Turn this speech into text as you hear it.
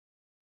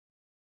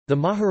The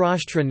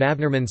Maharashtra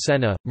Navnirman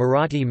Sena,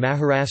 Marathi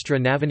Maharashtra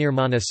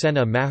Navnirman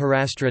Sena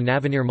Maharashtra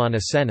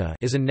Navnirman Sena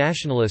is a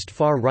nationalist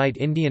far-right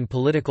Indian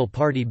political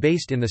party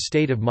based in the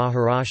state of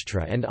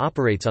Maharashtra and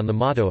operates on the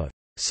motto of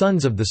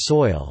 "Sons of the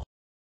Soil".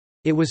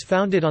 It was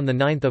founded on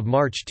 9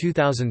 March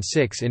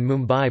 2006 in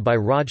Mumbai by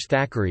Raj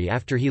Thackeray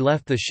after he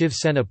left the Shiv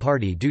Sena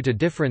party due to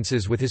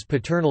differences with his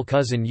paternal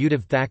cousin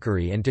Uddhav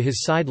Thackeray and to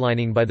his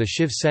sidelining by the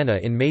Shiv Sena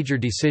in major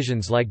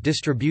decisions like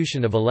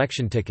distribution of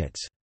election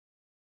tickets.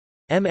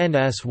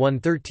 MNS won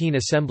 13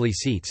 assembly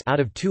seats out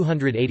of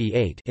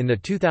 288 in the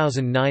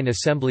 2009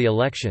 assembly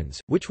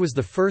elections, which was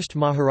the first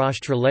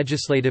Maharashtra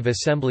Legislative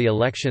Assembly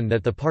election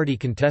that the party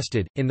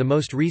contested. In the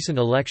most recent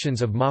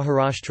elections of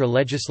Maharashtra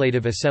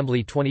Legislative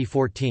Assembly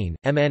 2014,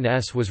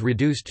 MNS was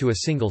reduced to a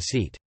single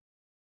seat.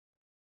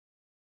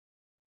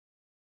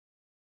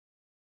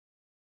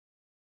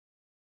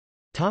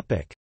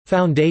 Topic: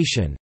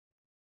 Foundation.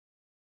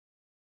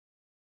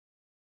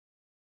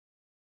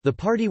 The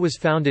party was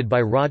founded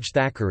by Raj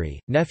Thackeray,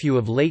 nephew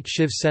of late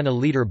Shiv Sena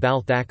leader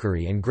Bal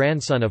Thackeray and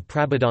grandson of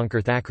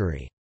Prabodhankar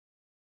Thackeray.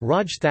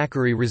 Raj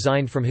Thackeray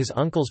resigned from his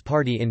uncle's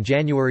party in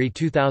January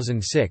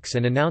 2006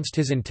 and announced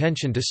his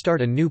intention to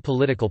start a new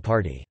political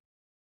party.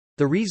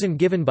 The reason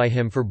given by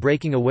him for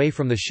breaking away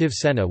from the Shiv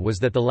Sena was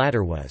that the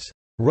latter was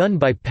run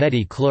by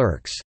petty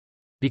clerks,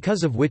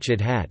 because of which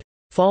it had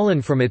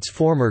fallen from its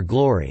former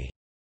glory.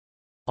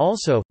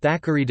 Also,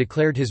 Thackeray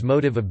declared his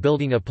motive of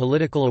building a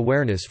political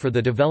awareness for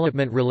the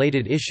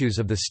development-related issues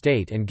of the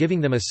state and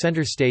giving them a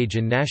center stage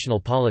in national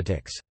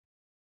politics.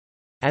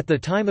 At the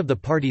time of the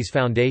party's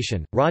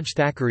foundation, Raj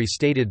Thackeray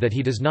stated that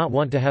he does not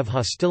want to have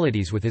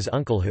hostilities with his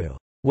uncle who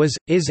was,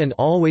 is and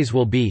always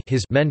will be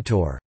his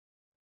mentor.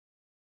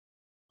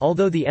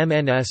 Although the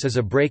MNS is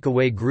a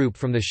breakaway group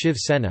from the Shiv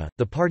Sena,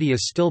 the party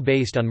is still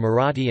based on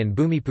Marathi and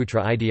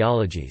Bhumiputra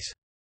ideologies.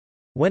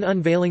 When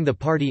unveiling the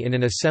party in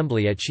an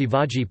assembly at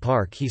Shivaji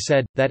Park, he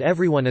said that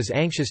everyone is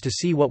anxious to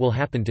see what will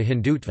happen to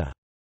Hindutva.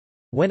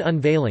 When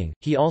unveiling,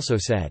 he also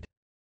said,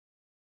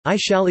 "I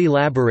shall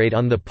elaborate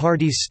on the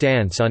party's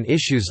stance on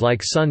issues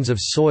like Sons of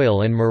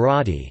Soil and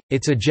Marathi,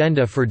 its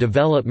agenda for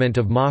development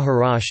of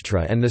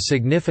Maharashtra and the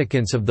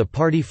significance of the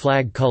party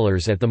flag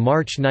colours at the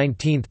March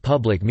 19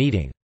 public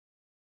meeting."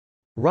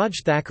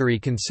 Raj Thackeray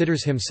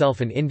considers himself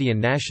an Indian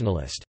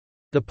nationalist.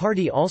 The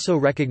party also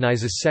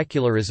recognizes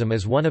secularism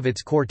as one of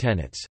its core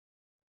tenets.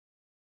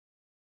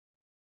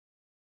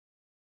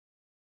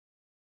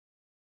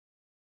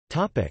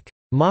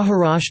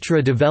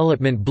 Maharashtra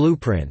Development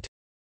Blueprint.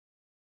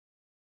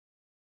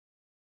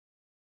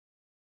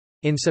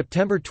 In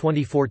September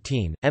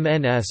 2014,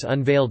 MNS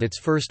unveiled its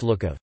first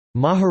look of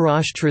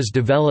Maharashtra's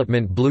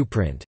Development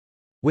Blueprint,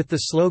 with the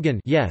slogan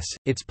 "Yes,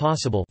 it's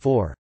possible"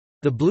 for.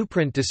 The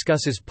blueprint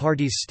discusses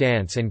party's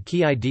stance and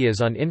key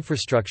ideas on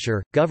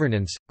infrastructure,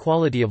 governance,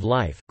 quality of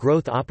life,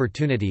 growth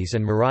opportunities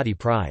and Marathi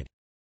pride.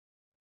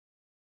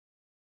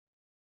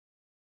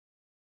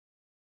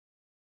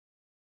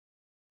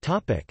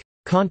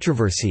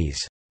 Controversies.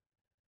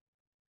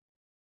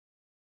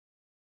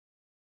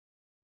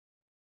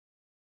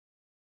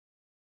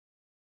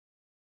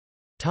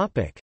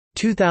 Topic: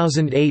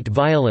 2008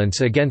 violence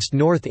against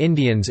North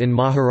Indians in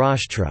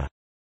Maharashtra.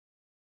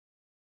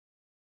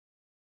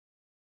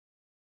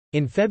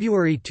 In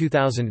February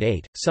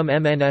 2008, some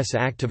MNS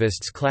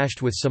activists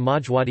clashed with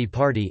Samajwadi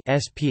Party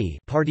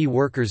 (SP) party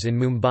workers in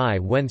Mumbai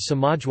when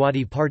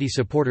Samajwadi Party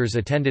supporters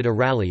attended a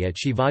rally at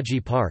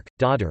Shivaji Park,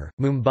 Dadar,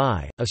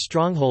 Mumbai, a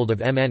stronghold of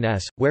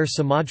MNS, where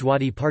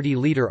Samajwadi Party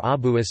leader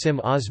Abu Asim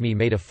Azmi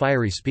made a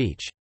fiery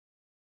speech.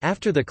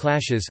 After the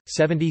clashes,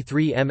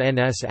 73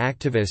 MNS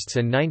activists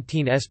and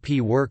 19 SP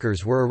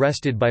workers were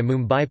arrested by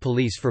Mumbai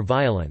police for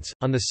violence.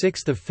 On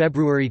 6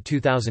 February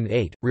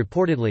 2008,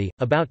 reportedly,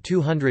 about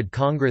 200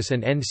 Congress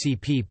and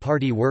NCP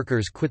party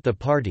workers quit the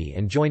party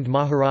and joined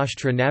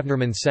Maharashtra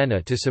Navnirman Sena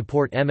to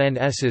support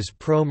MNS's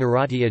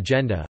pro-Marathi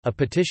agenda. A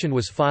petition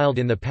was filed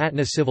in the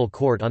Patna Civil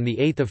Court on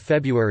 8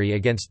 February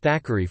against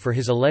Thackeray for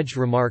his alleged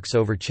remarks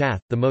over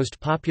Chath, the most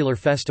popular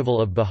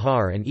festival of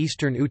Bihar and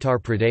eastern Uttar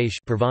Pradesh.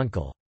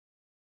 Purvanchal.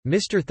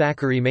 Mr.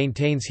 Thackeray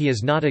maintains he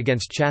is not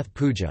against Chath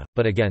Puja,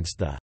 but against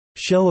the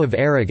show of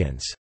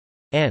arrogance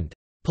and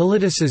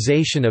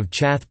politicization of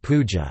Chath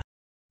Puja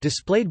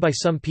displayed by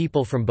some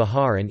people from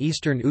Bihar and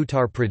eastern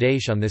Uttar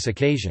Pradesh on this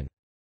occasion.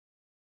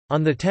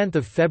 On 10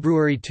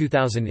 February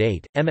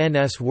 2008,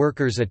 MNS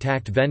workers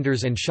attacked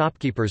vendors and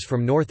shopkeepers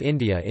from North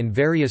India in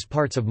various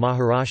parts of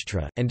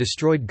Maharashtra, and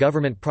destroyed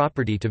government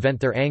property to vent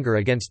their anger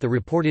against the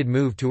reported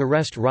move to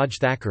arrest Raj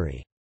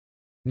Thackeray.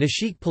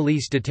 Nashik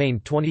police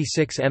detained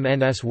 26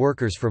 MNS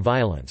workers for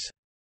violence.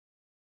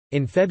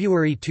 In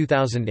February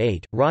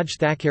 2008, Raj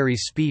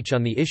Thackeray's speech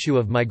on the issue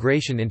of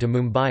migration into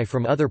Mumbai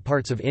from other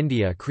parts of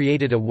India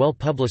created a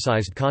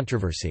well-publicized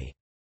controversy.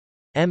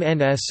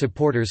 MNS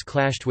supporters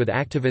clashed with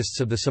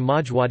activists of the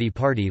Samajwadi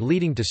Party,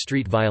 leading to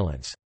street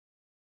violence.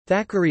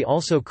 Thackeray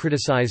also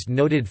criticized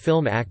noted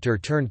film actor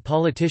turned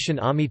politician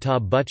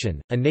Amitabh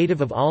Bachchan, a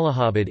native of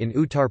Allahabad in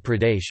Uttar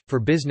Pradesh, for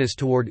business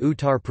toward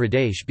Uttar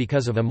Pradesh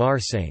because of Amar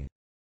Singh.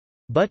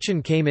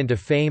 Bachchan came into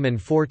fame and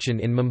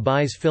fortune in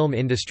Mumbai's film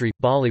industry,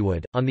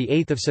 Bollywood. On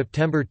 8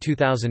 September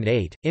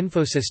 2008,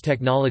 Infosys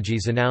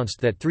Technologies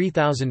announced that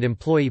 3,000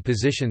 employee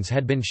positions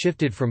had been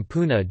shifted from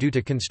Pune due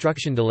to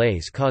construction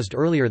delays caused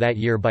earlier that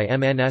year by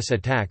MNS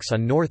attacks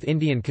on North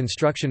Indian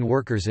construction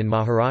workers in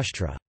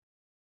Maharashtra.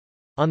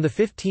 On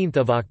 15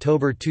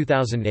 October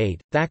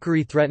 2008,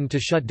 Thackeray threatened to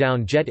shut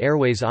down Jet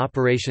Airways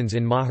operations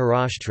in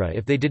Maharashtra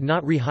if they did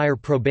not rehire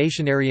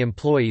probationary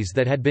employees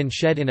that had been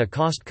shed in a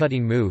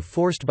cost-cutting move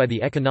forced by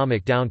the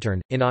economic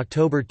downturn. In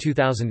October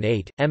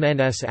 2008,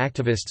 MNS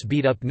activists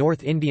beat up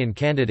North Indian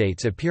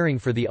candidates appearing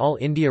for the All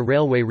India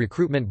Railway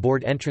Recruitment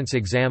Board entrance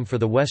exam for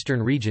the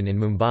Western region in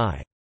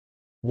Mumbai.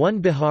 One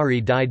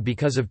Bihari died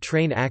because of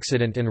train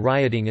accident and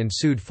rioting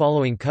ensued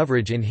following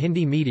coverage in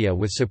Hindi media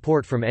with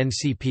support from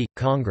NCP,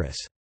 Congress.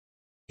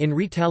 In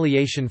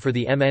retaliation for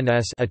the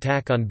MNS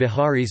attack on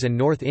Biharis and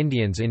North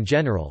Indians in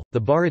general,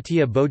 the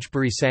Bharatiya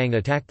Bhojpuri Sangh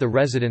attacked the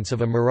residence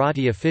of a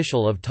Marathi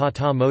official of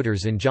Tata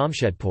Motors in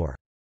Jamshedpur.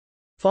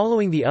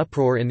 Following the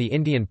uproar in the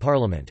Indian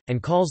Parliament,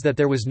 and calls that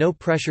there was no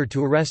pressure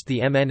to arrest the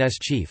MNS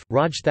chief,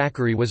 Raj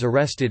Thackeray was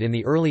arrested in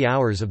the early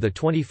hours of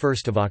 21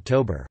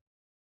 October.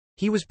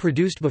 He was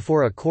produced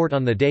before a court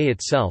on the day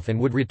itself and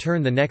would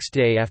return the next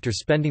day after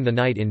spending the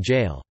night in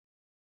jail.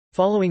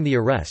 Following the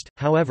arrest,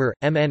 however,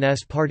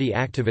 MNS party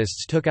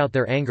activists took out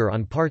their anger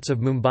on parts of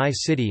Mumbai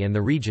city and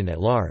the region at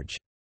large.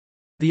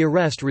 The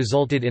arrest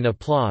resulted in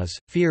applause,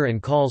 fear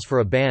and calls for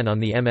a ban on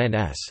the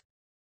MNS.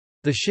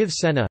 The Shiv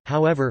Sena,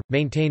 however,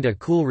 maintained a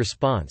cool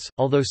response,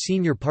 although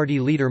senior party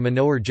leader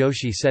Manohar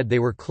Joshi said they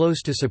were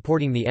close to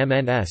supporting the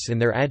MNS in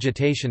their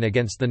agitation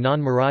against the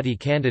non-Marathi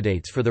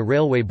candidates for the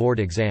Railway Board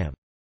exam.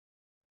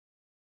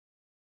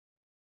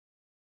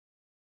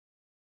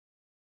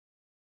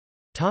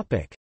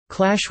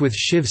 Clash with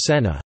Shiv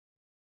Sena.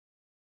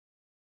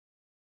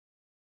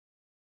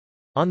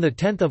 On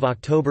 10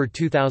 October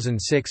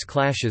 2006,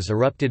 clashes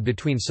erupted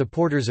between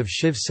supporters of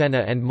Shiv Sena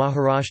and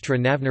Maharashtra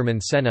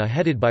Navnirman Sena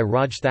headed by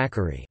Raj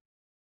Thackeray.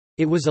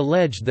 It was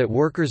alleged that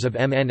workers of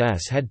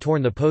MNS had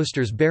torn the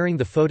posters bearing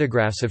the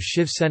photographs of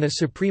Shiv Sena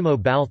Supremo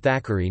Bal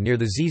Thackeray near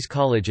the Z's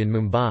College in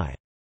Mumbai.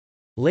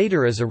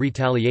 Later, as a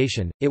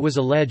retaliation, it was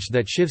alleged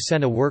that Shiv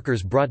Sena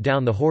workers brought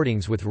down the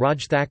hoardings with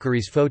Raj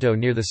Thackeray's photo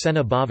near the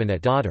Sena Bhavan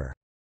at Dadar.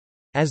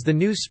 As the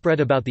news spread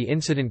about the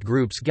incident,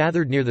 groups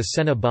gathered near the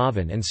Sena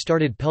Bhavan and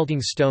started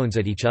pelting stones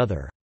at each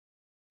other.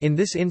 In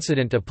this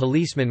incident, a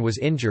policeman was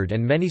injured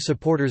and many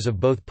supporters of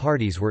both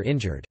parties were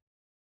injured.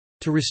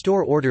 To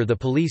restore order, the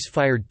police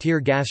fired tear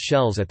gas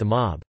shells at the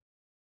mob.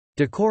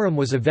 Decorum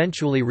was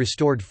eventually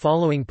restored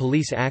following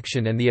police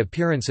action and the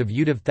appearance of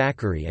Uddhav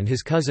Thackeray and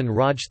his cousin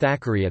Raj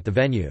Thackeray at the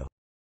venue.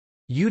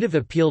 Uddhav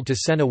appealed to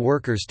Sena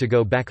workers to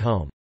go back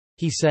home.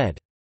 He said,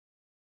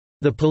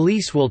 "The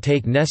police will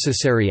take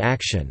necessary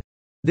action.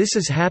 This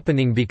is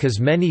happening because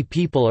many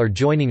people are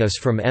joining us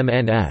from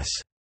MNS.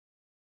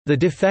 The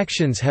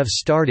defections have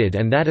started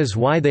and that is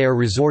why they are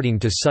resorting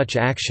to such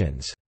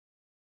actions."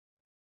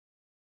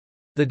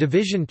 The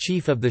division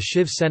chief of the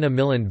Shiv Sena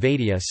Milan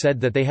Vaidya said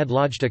that they had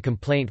lodged a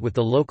complaint with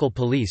the local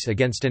police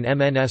against an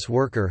MNS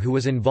worker who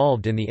was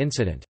involved in the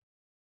incident.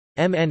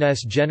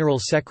 MNS General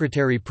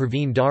Secretary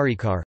Praveen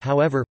Darikar,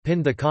 however,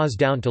 pinned the cause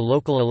down to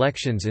local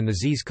elections in the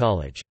Z's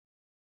College.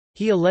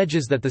 He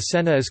alleges that the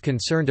Sena is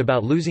concerned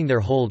about losing their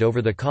hold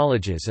over the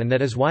colleges and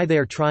that is why they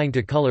are trying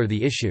to colour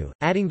the issue,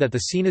 adding that the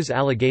Sena's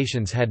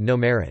allegations had no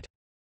merit.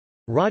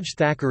 Raj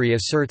Thackeray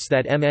asserts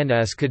that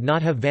MNS could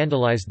not have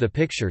vandalized the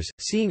pictures,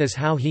 seeing as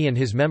how he and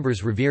his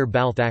members revere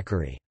Bal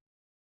Thackeray.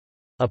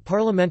 A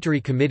parliamentary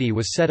committee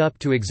was set up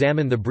to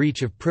examine the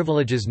breach of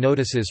privileges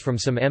notices from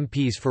some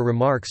MPs for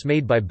remarks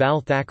made by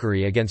Bal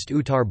Thackeray against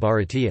Uttar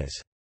Bharatiyas.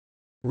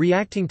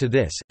 Reacting to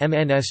this,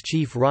 MNS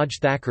chief Raj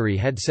Thackeray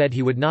had said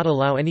he would not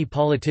allow any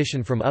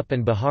politician from UP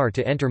and Bihar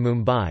to enter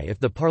Mumbai if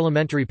the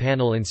parliamentary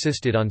panel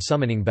insisted on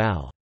summoning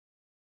Bal.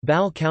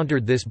 Bal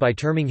countered this by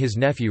terming his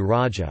nephew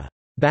Raj a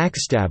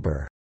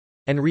backstabber,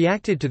 and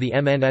reacted to the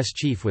MNS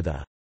chief with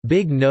a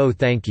big no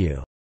thank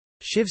you.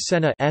 Shiv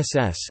Sena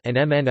 (SS) and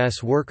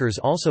MNS workers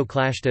also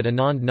clashed at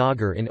Anand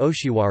Nagar in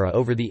Oshiwara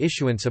over the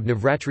issuance of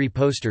Navratri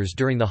posters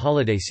during the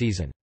holiday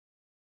season.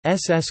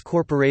 SS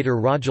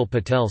corporator Rajal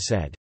Patel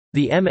said,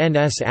 "The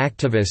MNS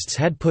activists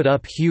had put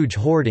up huge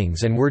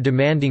hoardings and were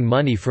demanding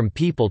money from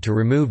people to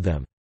remove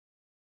them.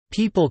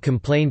 People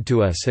complained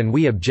to us and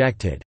we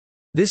objected.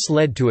 This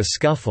led to a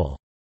scuffle."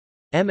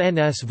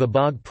 MNS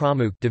Vibhag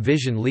Pramukh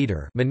division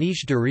leader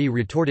Manish Dhuri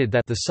retorted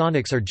that the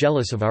Sonics are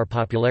jealous of our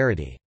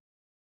popularity.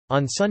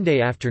 On Sunday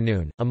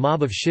afternoon, a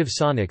mob of Shiv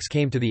Sonics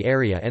came to the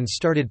area and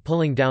started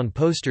pulling down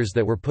posters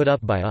that were put up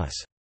by us.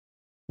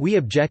 We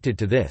objected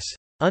to this.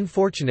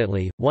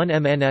 Unfortunately, one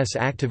MNS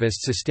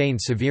activist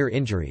sustained severe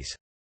injuries.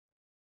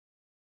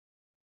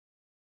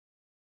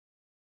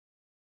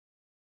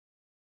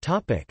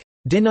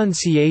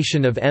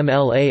 Denunciation of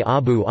MLA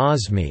Abu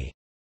Azmi.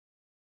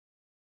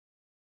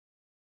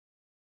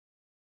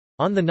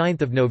 On 9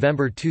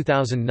 November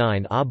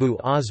 2009, Abu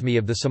Azmi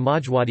of the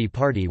Samajwadi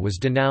Party was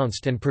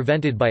denounced and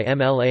prevented by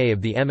MLA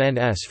of the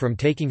MNS from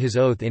taking his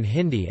oath in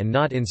Hindi and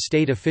not in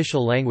state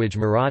official language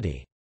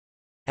Marathi.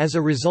 As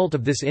a result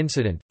of this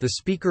incident, the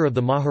Speaker of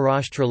the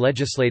Maharashtra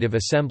Legislative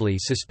Assembly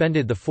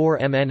suspended the 4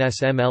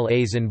 MNS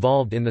MLAs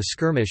involved in the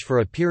skirmish for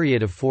a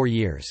period of 4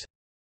 years.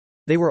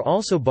 They were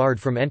also barred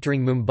from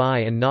entering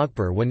Mumbai and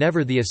Nagpur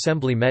whenever the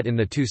assembly met in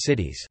the two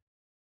cities.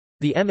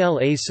 The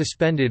MLAs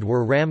suspended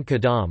were Ram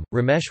Kadam,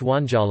 Ramesh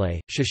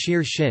Wanjale,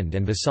 Shashir Shind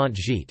and Vasant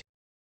Jeet.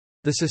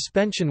 The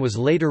suspension was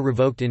later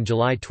revoked in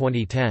July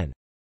 2010.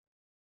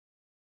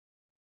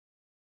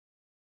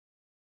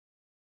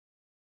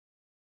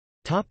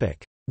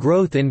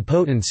 Growth in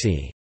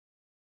potency.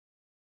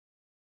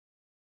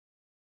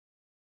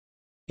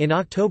 In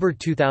October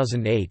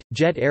 2008,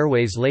 Jet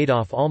Airways laid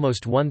off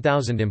almost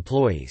 1,000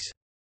 employees.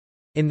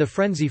 In the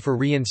frenzy for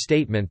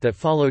reinstatement that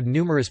followed,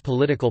 numerous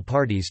political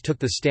parties took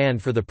the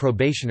stand for the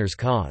probationers'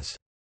 cause.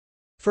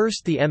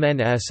 First the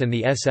MNS and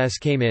the SS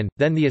came in,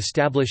 then the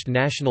established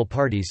national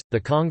parties, the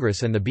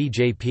Congress and the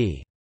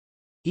BJP.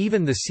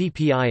 Even the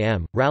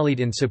CPIM rallied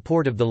in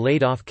support of the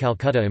laid-off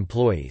Calcutta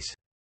employees.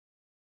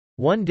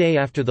 One day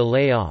after the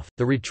layoff,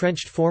 the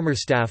retrenched former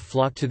staff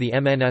flocked to the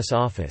MNS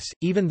office,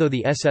 even though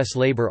the SS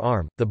labor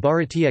arm, the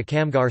Bharatiya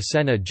Kamgar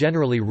Sena,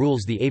 generally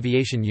rules the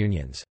aviation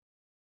unions.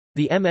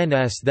 The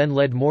MNS then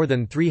led more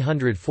than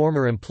 300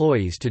 former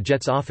employees to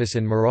Jet's office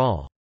in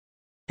Maral.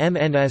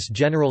 MNS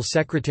General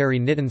Secretary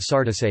Nitin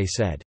Sardesai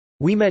said,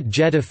 "We met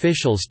Jet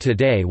officials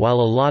today while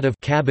a lot of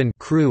cabin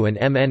crew and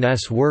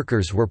MNS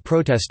workers were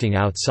protesting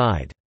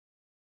outside.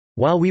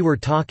 While we were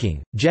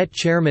talking, Jet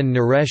chairman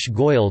Naresh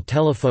Goyal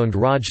telephoned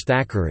Raj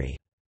Thackeray.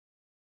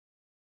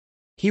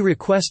 He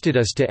requested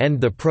us to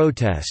end the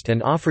protest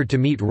and offered to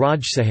meet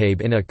Raj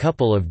Sahib in a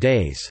couple of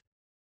days.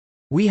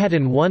 We had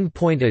an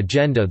one-point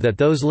agenda that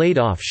those laid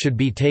off should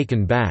be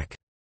taken back."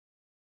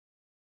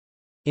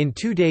 In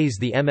 2 days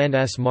the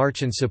MNS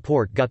march and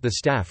support got the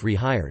staff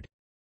rehired.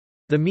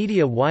 The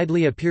media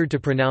widely appeared to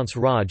pronounce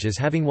Raj as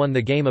having won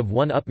the game of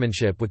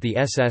one-upmanship with the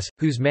SS,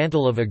 whose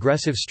mantle of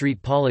aggressive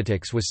street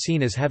politics was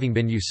seen as having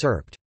been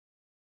usurped.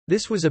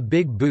 This was a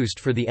big boost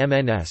for the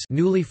MNS,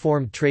 newly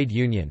formed trade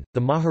union, the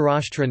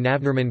Maharashtra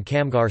Navnirman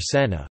Kamgar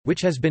Sena,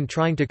 which has been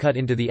trying to cut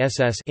into the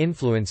SS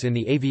influence in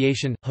the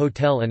aviation,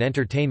 hotel and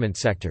entertainment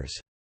sectors.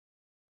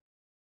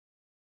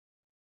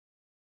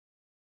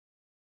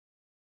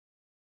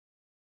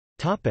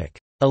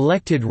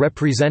 Elected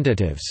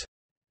representatives.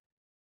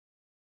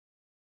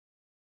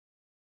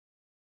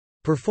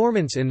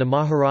 Performance in the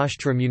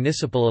Maharashtra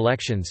municipal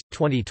elections,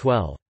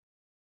 2012.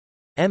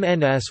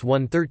 MNS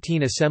won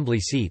 13 assembly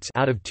seats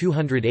out of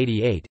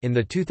 288 in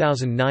the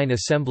 2009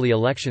 assembly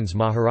elections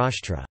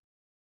Maharashtra.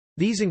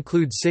 These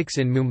include 6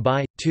 in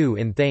Mumbai, 2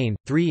 in Thane,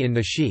 3 in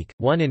Nashik,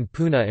 1 in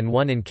Pune and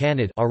 1 in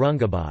Kannad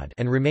Aurangabad,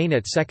 and remain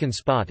at second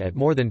spot at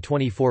more than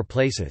 24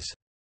 places.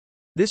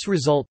 This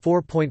result,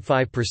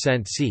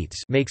 4.5% seats,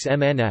 makes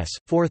MNS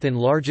fourth in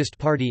largest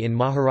party in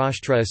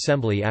Maharashtra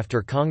Assembly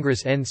after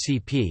Congress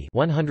NCP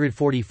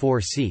 144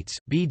 seats,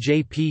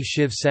 BJP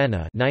Shiv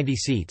Sena 90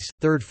 seats,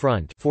 Third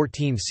Front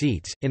 14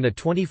 seats. In the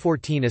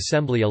 2014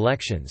 Assembly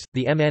elections,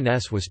 the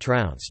MNS was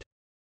trounced.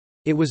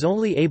 It was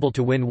only able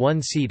to win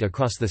 1 seat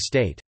across the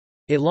state.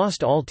 It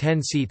lost all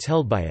 10 seats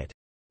held by it.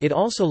 It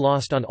also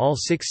lost on all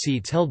 6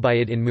 seats held by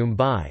it in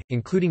Mumbai,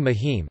 including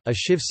Mahim, a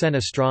Shiv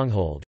Sena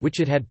stronghold, which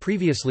it had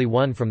previously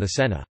won from the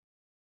Sena.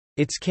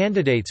 Its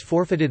candidates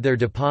forfeited their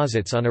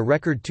deposits on a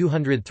record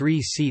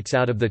 203 seats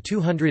out of the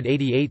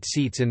 288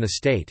 seats in the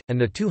state,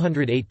 and the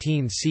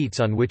 218 seats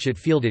on which it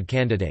fielded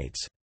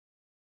candidates.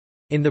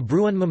 In the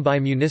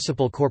Mumbai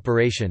Municipal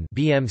Corporation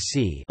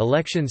 (BMC)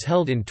 elections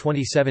held in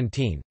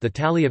 2017, the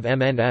tally of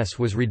MNS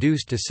was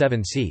reduced to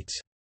 7 seats.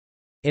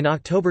 In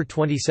October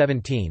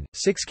 2017,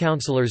 6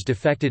 councillors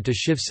defected to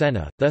Shiv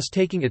Sena, thus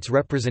taking its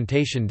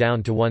representation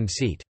down to 1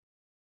 seat.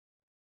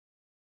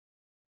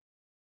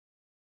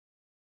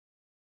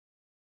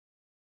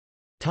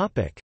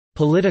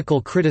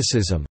 Political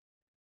criticism.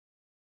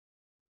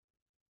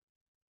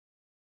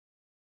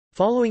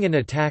 Following an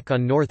attack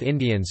on North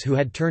Indians who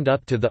had turned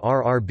up to the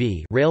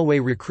RRB Railway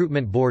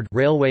Recruitment Board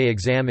railway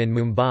exam in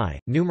Mumbai,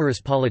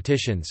 numerous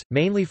politicians,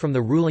 mainly from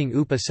the ruling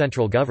UPA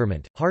central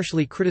government,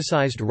 harshly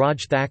criticised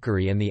Raj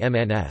Thackeray and the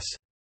MNS.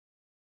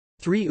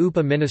 3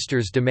 UPA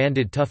ministers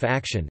demanded tough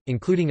action,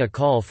 including a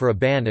call for a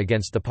ban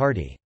against the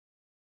party.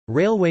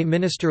 Railway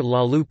Minister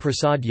Lalu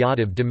Prasad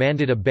Yadav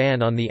demanded a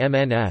ban on the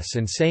MNS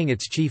and saying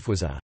its chief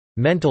was a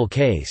mental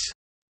case.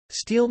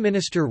 Steel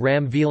Minister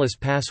Ram Vilas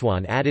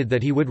Paswan added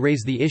that he would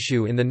raise the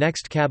issue in the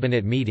next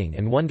cabinet meeting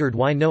and wondered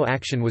why no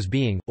action was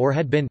being, or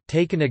had been,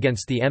 taken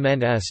against the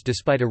MNS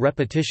despite a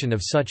repetition of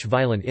such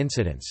violent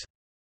incidents.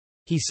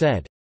 He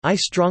said, "I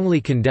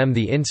strongly condemn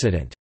the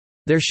incident.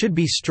 There should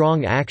be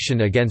strong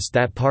action against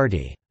that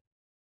party.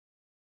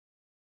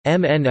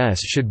 MNS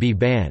should be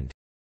banned.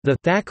 The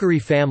Thackeray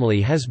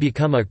family has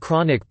become a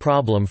chronic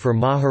problem for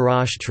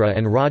Maharashtra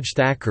and Raj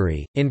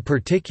Thackeray, in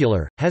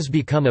particular, has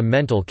become a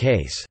mental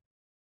case."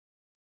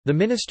 The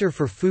Minister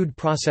for Food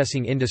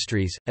Processing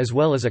Industries, as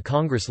well as a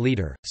Congress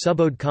leader,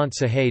 Subodh Kant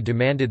Sahay,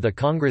 demanded the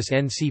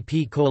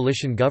Congress-NCP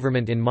coalition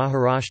government in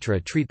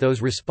Maharashtra treat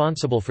those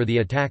responsible for the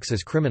attacks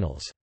as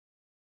criminals.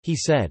 He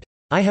said,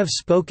 "I have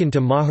spoken to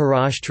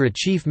Maharashtra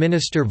Chief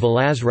Minister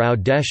Vilasrao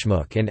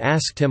Deshmukh and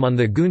asked him on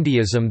the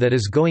Gundiism that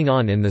is going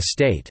on in the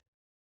state.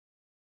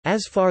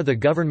 As far the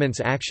government's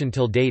action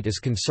till date is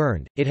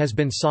concerned, it has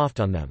been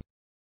soft on them.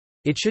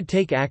 It should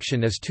take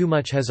action as too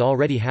much has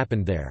already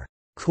happened there.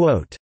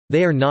 Quote,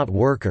 they are not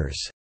workers.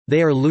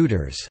 They are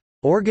looters.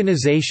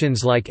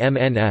 Organizations like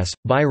MNS,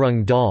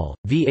 Bajrang Dal,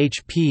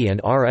 VHP and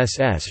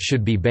RSS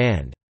should be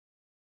banned."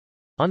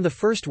 On the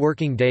first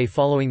working day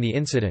following the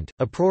incident,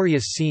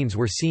 uproarious scenes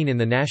were seen in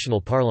the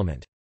national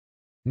parliament.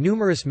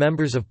 Numerous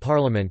members of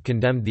parliament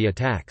condemned the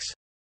attacks.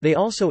 They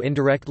also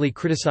indirectly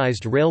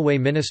criticized Railway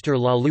Minister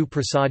Lalu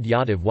Prasad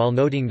Yadav while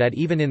noting that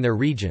even in their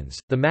regions,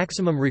 the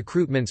maximum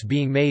recruitments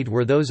being made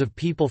were those of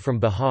people from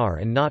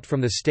Bihar and not from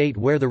the state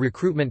where the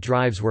recruitment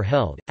drives were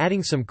held,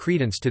 adding some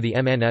credence to the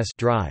MNS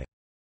drive.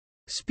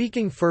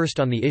 Speaking first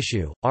on the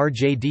issue,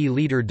 RJD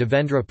leader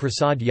Devendra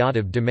Prasad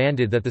Yadav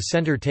demanded that the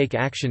centre take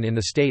action in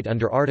the state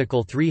under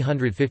Article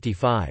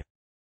 355.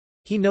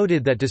 He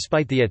noted that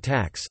despite the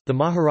attacks, the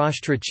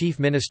Maharashtra Chief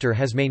Minister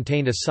has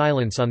maintained a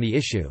silence on the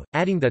issue,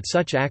 adding that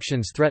such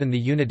actions threaten the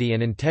unity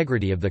and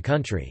integrity of the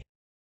country.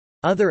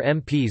 Other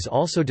MPs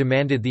also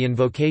demanded the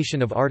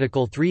invocation of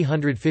Article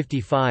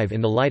 355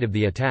 in the light of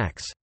the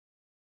attacks.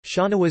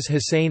 Shahnawaz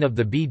Hussain of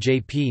the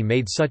BJP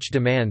made such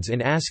demands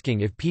in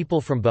asking if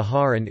people from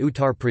Bihar and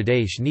Uttar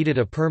Pradesh needed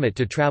a permit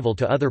to travel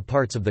to other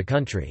parts of the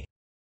country.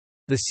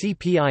 The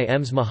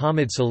CPIM's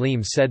Muhammad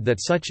Salim said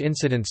that such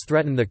incidents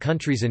threaten the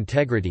country's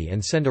integrity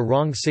and send a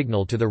wrong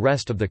signal to the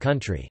rest of the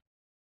country.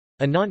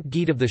 Anant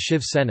Geet of the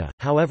Shiv Sena,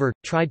 however,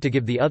 tried to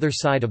give the other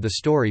side of the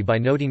story by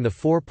noting the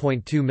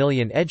 4.2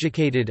 million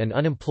educated and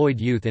unemployed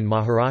youth in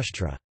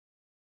Maharashtra.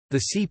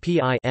 The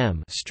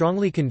CPIM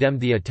strongly condemned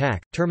the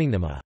attack, terming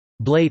them a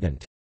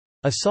blatant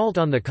assault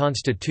on the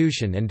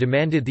constitution and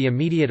demanded the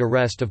immediate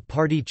arrest of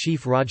party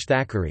chief Raj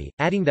Thackeray,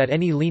 adding that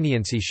any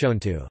leniency shown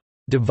to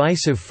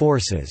divisive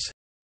forces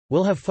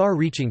will have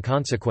far-reaching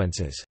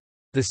consequences.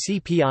 The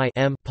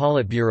CPI-M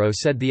Politburo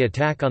said the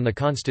attack on the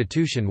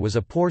constitution was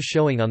a poor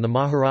showing on the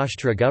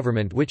Maharashtra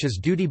government, which is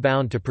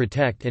duty-bound to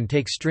protect and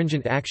take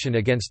stringent action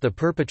against the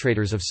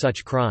perpetrators of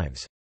such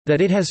crimes.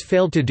 That it has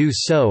failed to do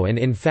so and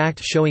in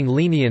fact showing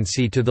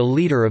leniency to the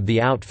leader of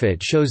the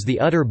outfit shows the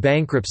utter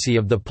bankruptcy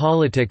of the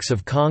politics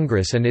of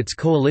Congress and its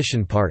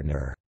coalition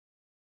partner.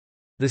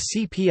 The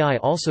CPI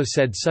also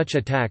said such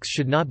attacks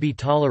should not be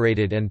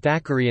tolerated and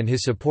Thackeray and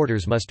his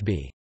supporters must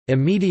be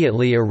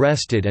immediately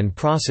arrested and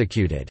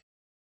prosecuted.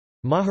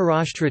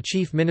 Maharashtra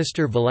Chief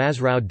Minister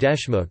Vilasrao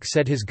Deshmukh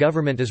said his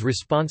government is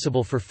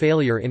responsible for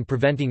failure in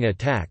preventing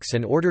attacks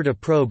and ordered a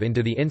probe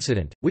into the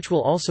incident, which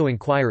will also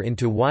inquire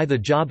into why the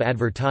job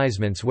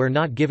advertisements were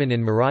not given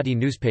in Marathi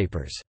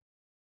newspapers.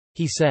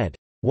 He said,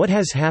 "What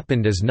has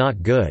happened is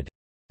not good.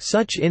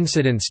 Such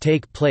incidents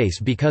take place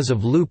because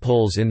of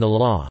loopholes in the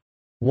law.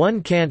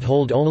 One can't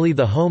hold only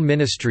the Home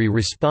Ministry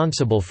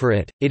responsible for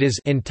it, it is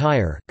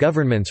entire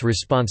government's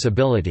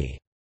responsibility.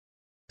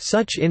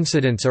 Such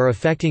incidents are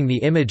affecting the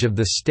image of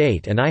the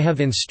state and I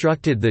have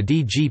instructed the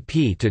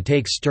DGP to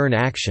take stern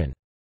action."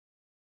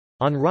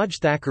 On Raj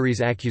Thackeray's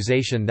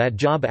accusation that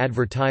job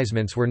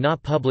advertisements were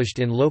not published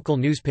in local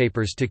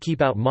newspapers to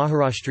keep out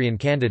Maharashtrian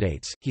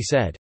candidates, he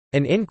said,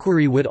 "An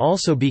inquiry would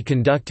also be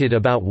conducted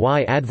about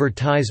why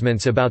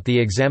advertisements about the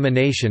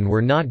examination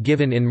were not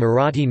given in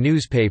Marathi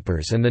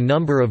newspapers and the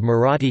number of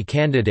Marathi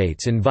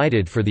candidates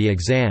invited for the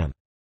exam."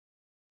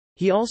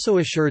 He also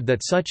assured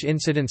that such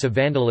incidents of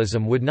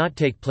vandalism would not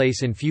take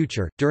place in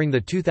future. During the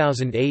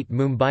 2008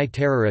 Mumbai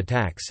terror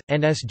attacks,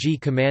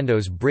 NSG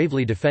commandos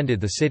bravely defended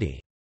the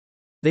city.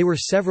 They were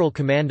several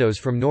commandos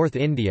from North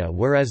India,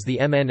 whereas the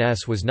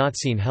MNS was not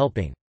seen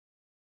helping.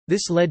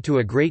 This led to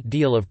a great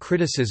deal of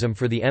criticism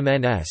for the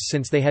MNS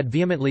since they had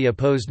vehemently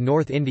opposed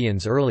North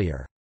Indians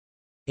earlier.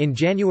 In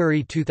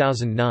January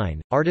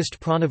 2009, artist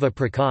Pranava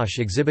Prakash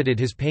exhibited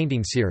his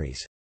painting series,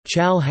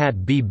 Chal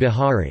Hat Be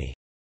Bihari,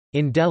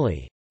 in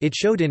Delhi. It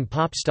showed in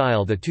pop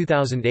style the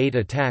 2008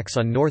 attacks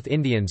on North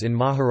Indians in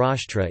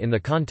Maharashtra in the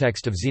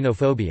context of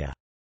xenophobia.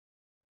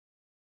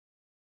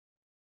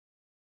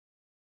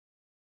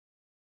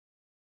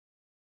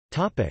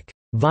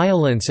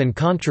 Violence and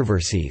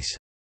controversies.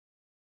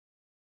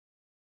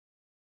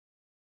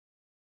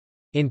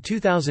 In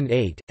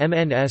 2008,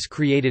 MNS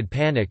created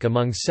panic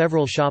among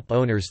several shop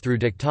owners through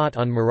diktat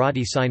on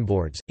Marathi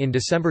signboards. In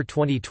December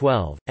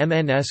 2012,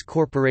 MNS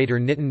corporator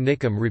Nitin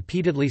Nikam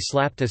repeatedly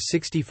slapped a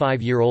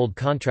 65-year-old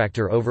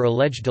contractor over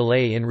alleged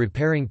delay in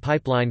repairing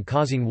pipeline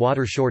causing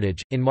water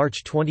shortage. In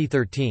March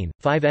 2013,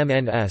 5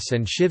 MNS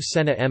and Shiv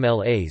Sena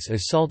MLAs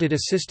assaulted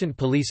Assistant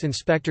Police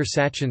Inspector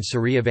Sachin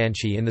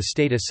Suryavanshi in the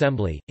State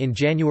Assembly. In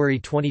January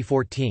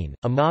 2014,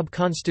 a mob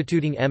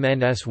constituting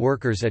MNS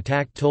workers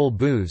attacked toll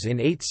booths in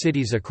 8 cities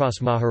cities across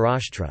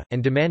Maharashtra,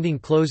 and demanding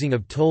closing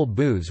of toll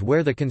booths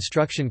where the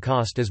construction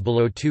cost is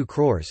below 2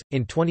 crores.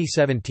 In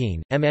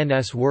 2017,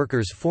 MNS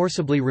workers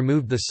forcibly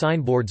removed the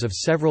signboards of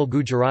several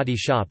Gujarati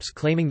shops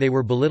claiming they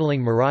were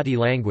belittling Marathi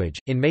language.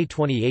 In May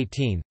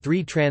 2018,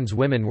 3 trans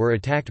women were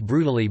attacked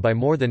brutally by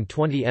more than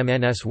 20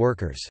 MNS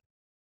workers.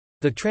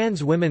 The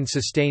trans women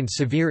sustained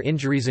severe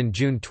injuries. In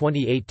June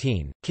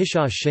 2018,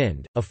 Kisha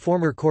Shind, a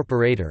former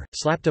corporator,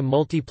 slapped a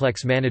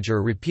multiplex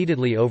manager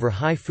repeatedly over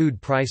high food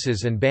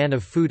prices and ban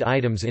of food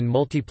items in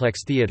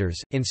multiplex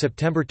theaters. In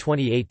September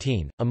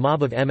 2018, a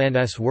mob of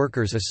MNS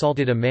workers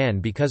assaulted a man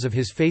because of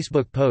his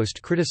Facebook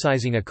post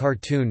criticizing a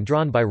cartoon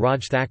drawn by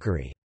Raj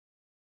Thackeray.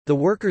 The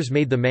workers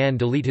made the man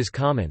delete his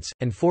comments,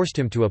 and forced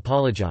him to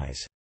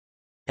apologize.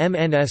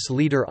 MNS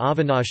leader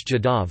Avinash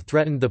Jadhav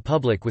threatened the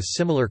public with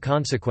similar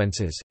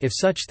consequences, if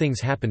such things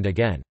happened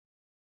again.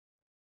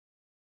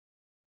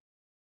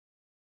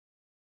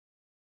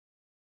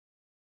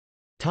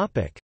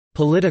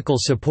 Political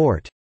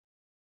support.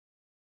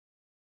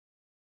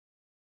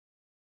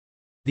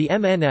 The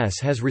MNS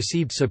has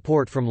received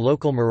support from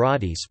local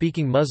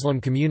Marathi-speaking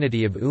Muslim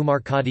community of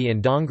Umarkadi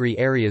and Dongri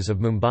areas of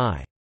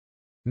Mumbai.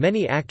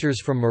 Many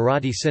actors from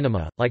Marathi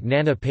cinema, like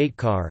Nana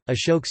Patekar,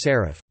 Ashok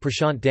Saraf,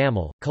 Prashant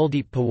Damal,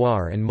 Kuldeep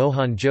Pawar and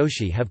Mohan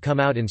Joshi have come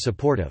out in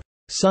support of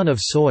 «son of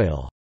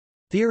soil»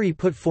 theory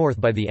put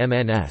forth by the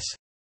MNS.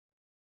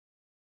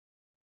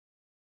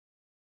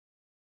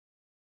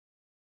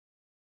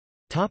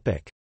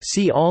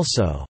 See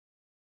also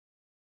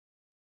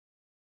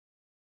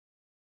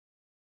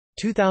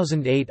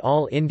 2008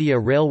 All India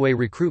Railway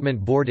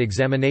Recruitment Board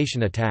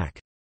examination attack.